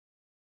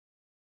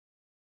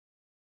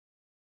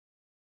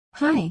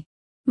Hi,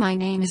 my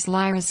name is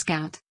Lyra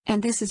Scout,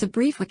 and this is a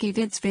brief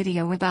Wikivids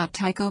video about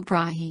Tycho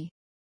Brahe.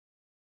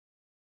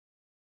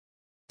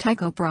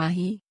 Tycho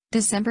Brahe,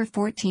 December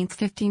 14,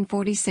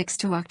 1546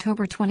 to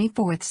October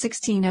 24,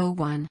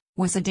 1601,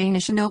 was a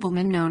Danish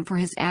nobleman known for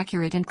his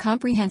accurate and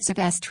comprehensive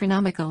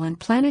astronomical and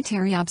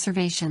planetary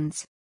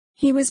observations.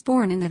 He was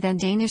born in the then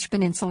Danish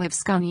peninsula of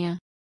Scania.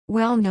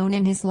 Well known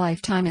in his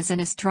lifetime as an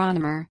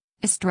astronomer,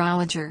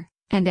 astrologer,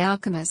 and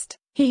alchemist,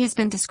 he has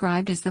been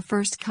described as the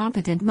first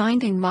competent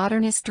mind in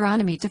modern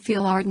astronomy to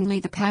feel ardently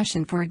the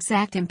passion for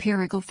exact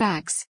empirical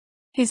facts.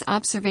 His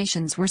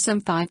observations were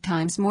some 5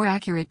 times more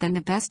accurate than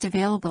the best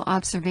available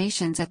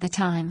observations at the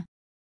time.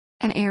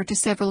 An heir to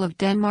several of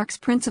Denmark's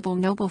principal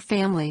noble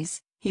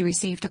families, he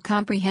received a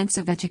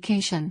comprehensive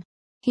education.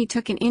 He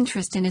took an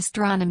interest in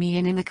astronomy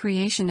and in the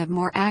creation of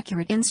more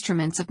accurate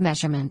instruments of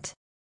measurement.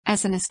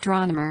 As an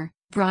astronomer,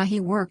 Brahe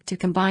worked to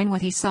combine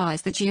what he saw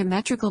as the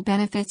geometrical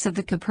benefits of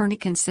the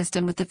Copernican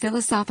system with the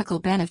philosophical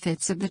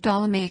benefits of the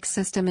Ptolemaic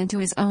system into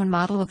his own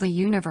model of the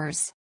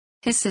universe.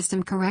 His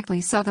system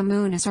correctly saw the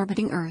moon as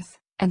orbiting Earth,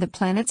 and the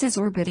planets as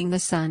orbiting the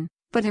sun,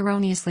 but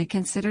erroneously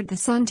considered the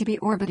sun to be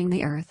orbiting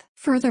the Earth.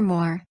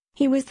 Furthermore,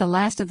 he was the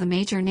last of the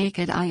major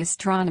naked-eye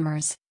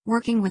astronomers,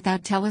 working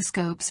without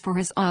telescopes for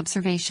his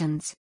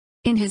observations.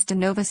 In his De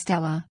Nova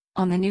Stella,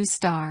 on the new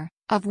star,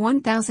 of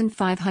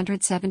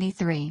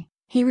 1573,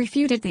 he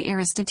refuted the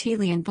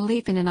Aristotelian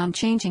belief in an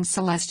unchanging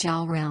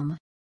celestial realm.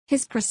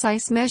 His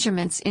precise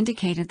measurements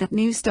indicated that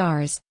new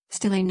stars,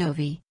 stellae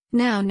novae,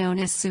 now known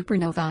as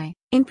supernovae,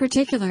 in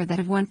particular that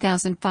of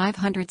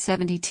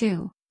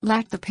 1572,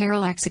 lacked the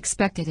parallax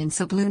expected in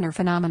sublunar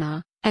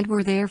phenomena, and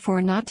were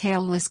therefore not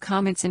tailless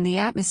comets in the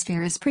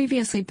atmosphere as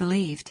previously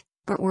believed,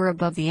 but were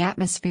above the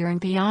atmosphere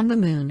and beyond the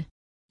moon.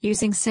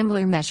 Using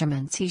similar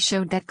measurements, he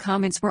showed that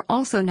comets were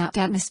also not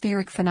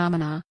atmospheric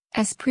phenomena,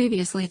 as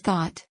previously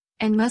thought,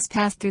 and must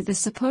pass through the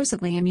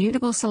supposedly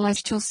immutable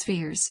celestial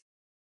spheres.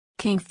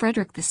 King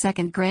Frederick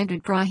II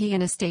granted Brahe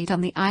an estate on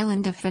the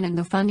island of Fyn and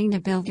the funding to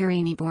build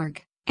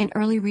Uraniborg, an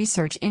early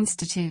research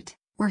institute,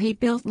 where he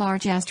built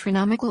large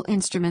astronomical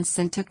instruments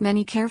and took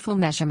many careful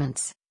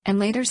measurements, and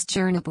later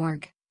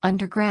Stjerneborg,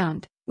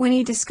 underground, when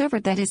he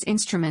discovered that his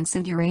instruments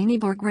in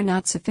Uraniborg were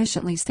not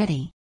sufficiently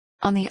steady.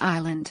 On the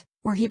island,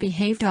 where he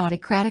behaved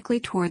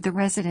autocratically toward the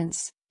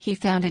residents, he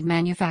founded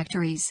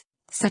manufactories,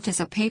 such as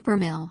a paper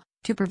mill,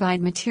 to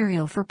provide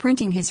material for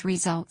printing his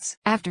results.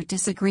 After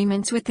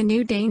disagreements with the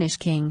new Danish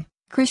king,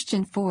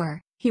 Christian IV,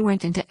 he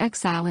went into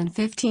exile in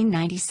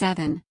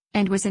 1597,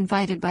 and was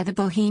invited by the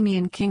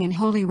Bohemian king and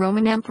Holy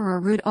Roman Emperor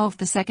Rudolf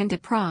II to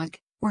Prague,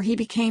 where he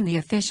became the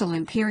official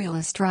imperial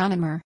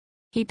astronomer.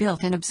 He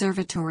built an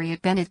observatory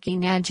at Benátky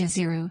nad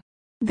Jezerou.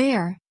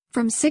 There,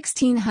 from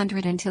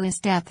 1600 until his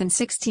death in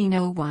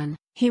 1601,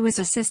 he was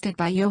assisted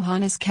by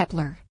Johannes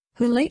Kepler,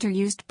 who later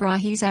used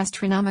Brahe's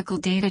astronomical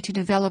data to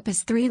develop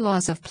his 3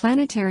 laws of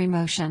planetary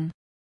motion.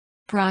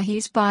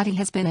 Brahe's body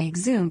has been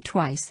exhumed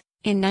twice,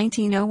 in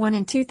 1901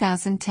 and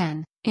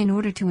 2010, in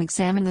order to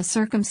examine the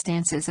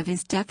circumstances of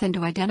his death and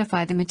to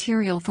identify the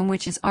material from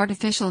which his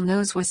artificial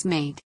nose was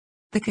made.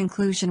 The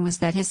conclusion was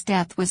that his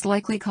death was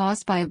likely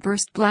caused by a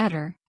burst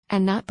bladder,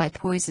 and not by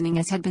poisoning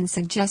as had been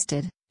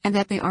suggested, and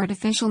that the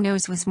artificial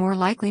nose was more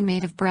likely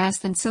made of brass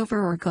than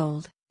silver or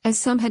gold, as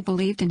some had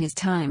believed in his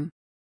time.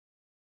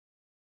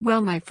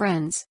 Well, my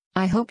friends,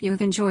 I hope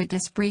you've enjoyed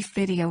this brief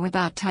video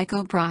about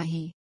Tycho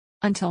Brahe.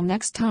 Until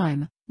next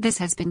time, this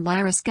has been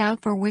Lyra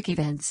Scout for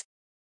Wikivids.